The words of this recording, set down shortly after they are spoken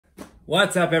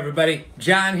What's up, everybody?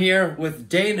 John here with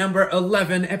day number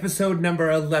 11, episode number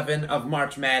 11 of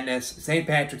March Madness, St.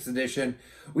 Patrick's Edition.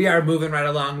 We are moving right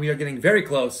along. We are getting very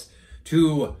close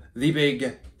to the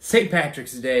big St.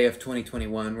 Patrick's Day of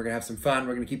 2021. We're going to have some fun.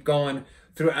 We're going to keep going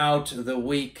throughout the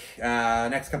week,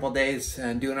 next couple of days,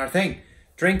 and doing our thing.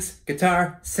 Drinks,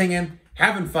 guitar, singing,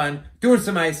 having fun, doing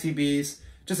some ICBs,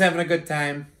 just having a good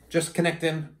time, just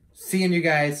connecting, seeing you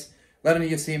guys, letting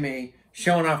you see me,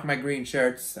 showing off my green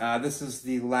shirts. This is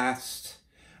the last,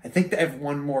 I think I have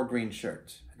one more green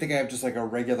shirt. I think I have just like a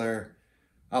regular,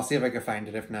 I'll see if I can find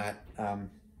it. If not,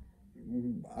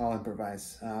 I'll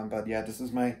improvise. But yeah, this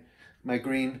is my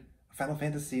green Final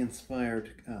Fantasy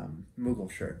inspired Moogle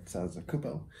shirt. So it's a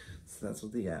Kupo. So that's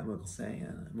what the Moogles say.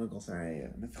 Moogles are a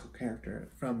mythical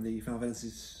character from the Final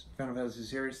Fantasy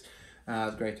series.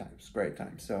 Great times.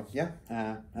 So yeah,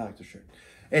 I like the shirt.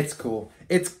 It's cool.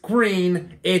 It's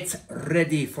green. It's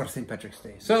ready for St. Patrick's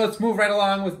Day. So let's move right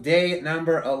along with day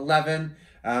number 11.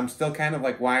 I'm still kind of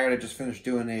like wired. I just finished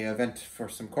doing an event for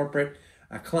some corporate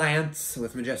clients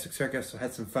with Majestic Circus, so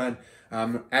had some fun.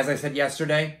 As I said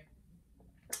yesterday,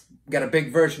 got a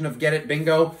big version of Get It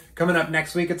Bingo coming up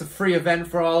next week. It's a free event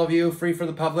for all of you, free for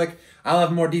the public. I'll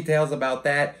have more details about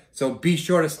that, so be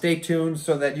sure to stay tuned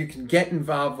so that you can get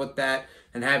involved with that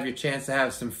and have your chance to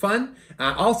have some fun.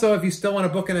 Also, if you still want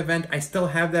to book an event, I still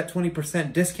have that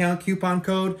 20% discount coupon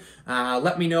code.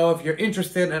 Let me know if you're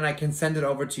interested and I can send it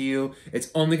over to you.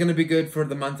 It's only going to be good for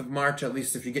the month of March, at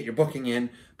least if you get your booking in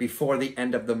before the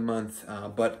end of the month.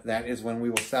 But that is when we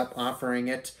will stop offering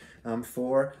it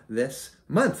for this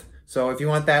month. So if you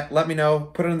want that, let me know.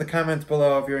 Put it in the comments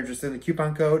below if you're interested in the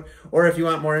coupon code, or if you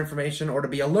want more information or to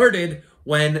be alerted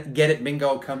when Get It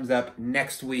Bingo comes up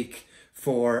next week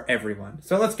for everyone.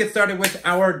 So let's get started with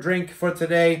our drink for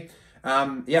today.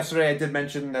 Yesterday I did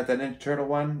mention that the Ninja Turtle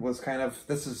one was kind of,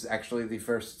 this is actually the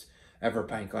first ever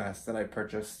pint glass that I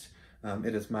purchased.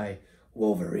 It is my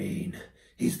Wolverine.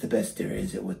 He's the best there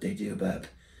is at what they do, bub.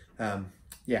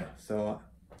 Yeah, so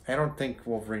I don't think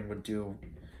Wolverine would do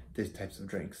these types of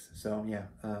drinks. So yeah,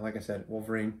 like I said,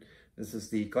 Wolverine. This is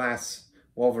the glass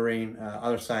Wolverine.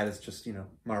 Other side is just, you know,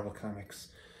 Marvel Comics.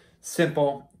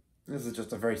 Simple. This is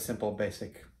just a very simple,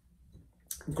 basic,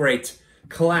 great,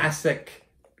 classic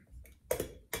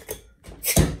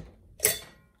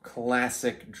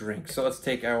drink. So let's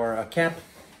take our cap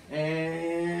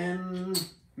and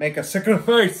make a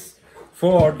sacrifice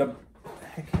for the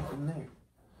heck happened there.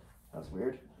 That was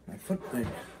weird. My foot.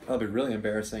 That'll be really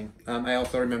embarrassing. I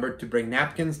also remembered to bring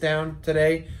napkins down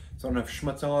today, so I don't have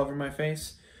schmutz all over my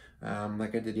face,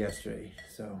 like I did yesterday.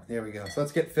 So there we go. So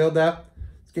let's get filled up.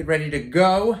 Let's get ready to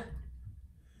go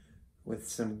with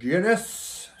some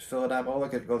Guinness. Fill it up. Oh,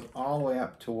 look, it goes all the way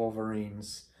up to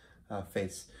Wolverine's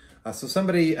face. So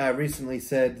somebody recently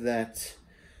said that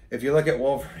if you look at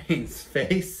Wolverine's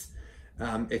face,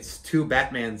 it's two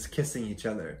Batmans kissing each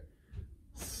other.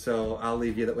 So I'll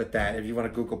leave you with that. If you want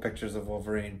to Google pictures of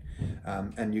Wolverine,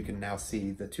 and you can now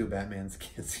see the two Batmans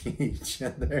kissing each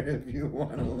other if you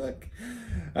want to look.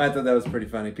 I thought that was pretty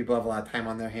funny. People have a lot of time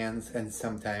on their hands, and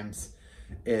sometimes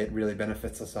it really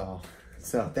benefits us all.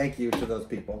 So thank you to those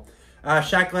people.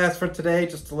 Shot glass for today,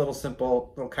 just a little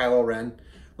simple, little Kylo Ren.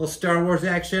 Little Star Wars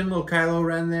action, little Kylo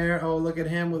Ren there. Oh, look at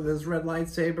him with his red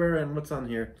lightsaber. And what's on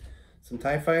here? Some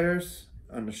TIE fighters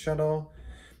on the shuttle.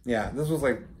 Yeah, this was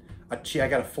like I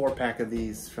got a 4-pack of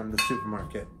these from the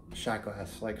supermarket. Shot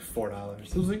glass, like $4. I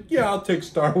was like, yeah, I'll take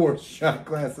Star Wars shot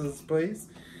glasses, please.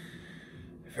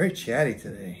 Very chatty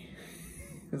today.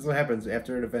 This is what happens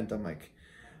after an event. I'm like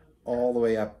all the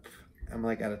way up. I'm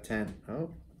like out of 10. Oh.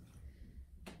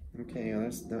 Okay, well,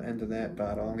 that's the end of that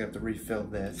bottle. I'm going to have to refill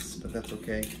this, but that's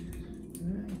okay.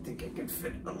 I think I can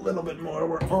fit a little bit more.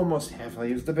 We're almost half. I'll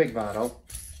use the big bottle.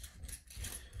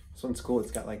 This one's cool.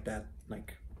 It's got like that,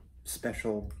 like,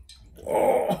 special...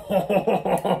 Oh,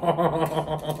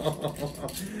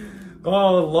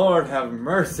 oh Lord, have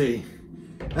mercy.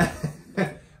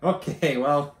 Okay,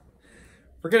 well,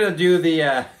 we're going to do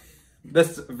the,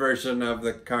 this version of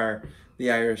the car. The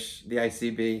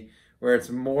ICB, where it's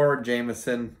more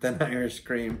Jameson than Irish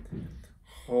cream.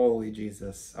 Holy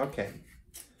Jesus. Okay.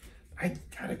 I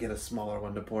gotta get a smaller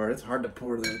one to pour. It's hard to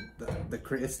pour the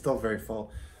cream. It's still very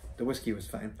full. The whiskey was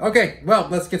fine. Okay, well,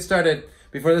 let's get started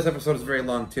before this episode is very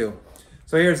long, too.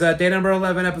 So here's day number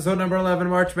 11, episode number 11,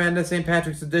 March Madness, St.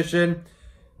 Patrick's Edition.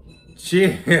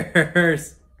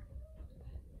 Cheers.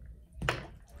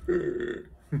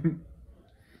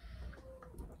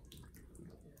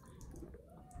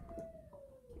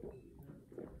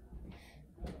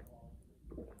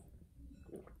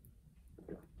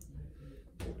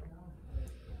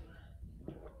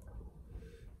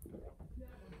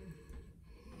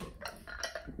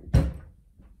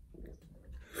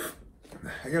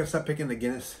 I gotta stop picking the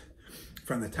Guinness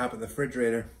from the top of the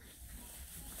refrigerator.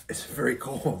 It's very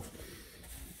cold.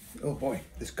 Oh boy,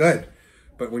 it's good.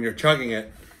 But when you're chugging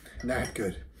it, not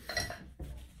good.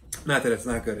 Not that it's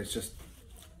not good, it's just,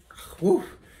 whew,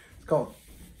 it's cold.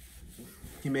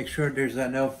 You make sure there's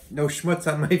no schmutz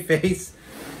on my face.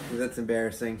 That's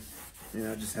embarrassing. You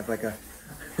know, just have like a,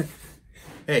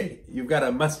 hey, you've got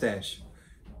a mustache.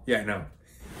 Yeah, no.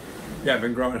 Yeah, I've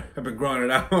been growing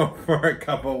it out for a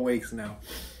couple of weeks now.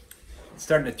 It's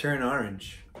starting to turn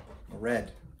orange,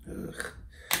 red. Ugh.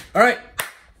 All right,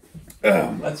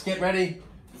 let's get ready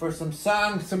for some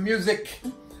songs, some music.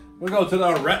 We'll go to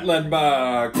the Rattlin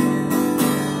bog.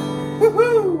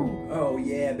 Woohoo! Oh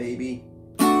yeah, baby.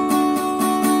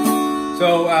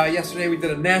 So yesterday we did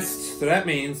a nest, so that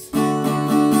means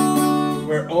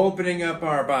we're opening up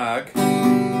our bog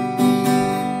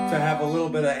to have a little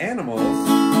bit of animals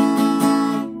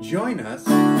join us.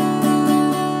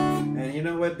 And you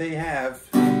know what they have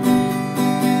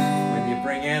when you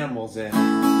bring animals in?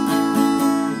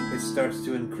 It starts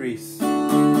to increase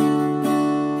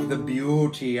the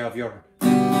beauty of your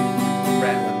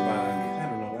Rattlin bog. I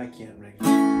don't know, I can't ring it.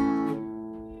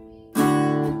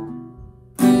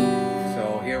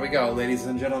 So here we go, ladies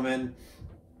and gentlemen.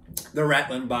 The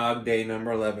Rattlin bog, day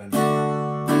number 11.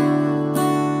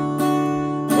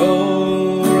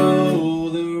 Oh, roll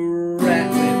the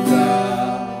Rattlin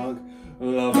bog,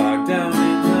 the bog down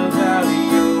in the valley,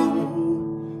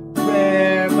 oh,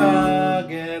 rare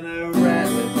bog and a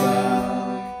Rattlin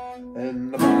bog,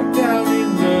 and the bog down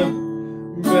in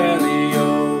the valley,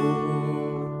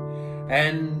 oh.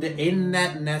 And in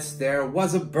that nest there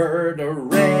was a bird, a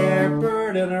rare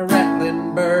bird and a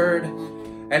Rattlin bird.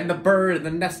 And the bird, and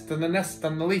the nest, and the nest,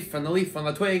 and the leaf, and the leaf, on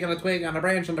the twig, and the twig, on the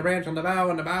branch, and the branch, on the bough,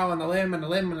 and the bough, and the limb, and the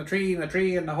limb, and the tree, and the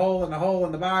tree, and the hole, and the hole,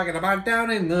 and the bog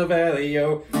down in the valley,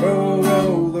 oh, oh,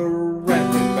 oh, the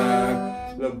Rattlin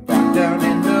bog, the bog down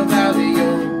in the valley,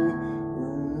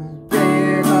 oh,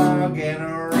 bear bog, and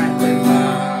a Rattlin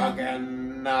bog,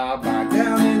 and a bog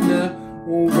down in the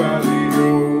valley,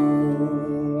 oh.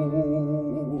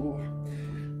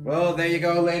 Well, there you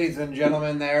go, ladies and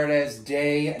gentlemen. There it is,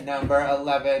 day number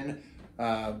 11.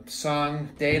 Song,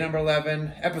 day number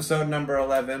 11, episode number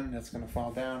 11. That's going to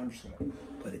fall down. I'm just going to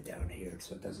put it down here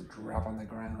so it doesn't drop on the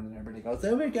ground and everybody goes,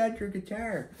 oh my God, your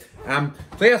guitar. So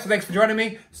yeah, so thanks for joining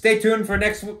me. Stay tuned for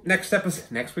next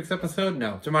week's episode?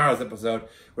 No, tomorrow's episode,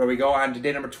 where we go on to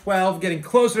day number 12, getting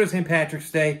closer to St.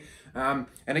 Patrick's Day. And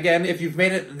again, if you've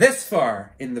made it this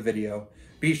far in the video,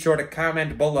 be sure to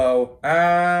comment below,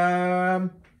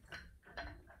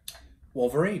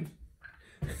 Wolverine.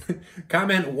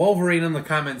 Comment Wolverine in the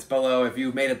comments below if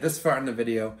you've made it this far in the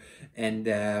video, and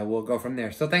we'll go from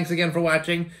there. So thanks again for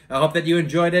watching. I hope that you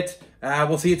enjoyed it.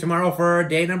 We'll see you tomorrow for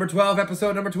day number 12,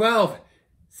 episode number 12.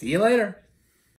 See you later.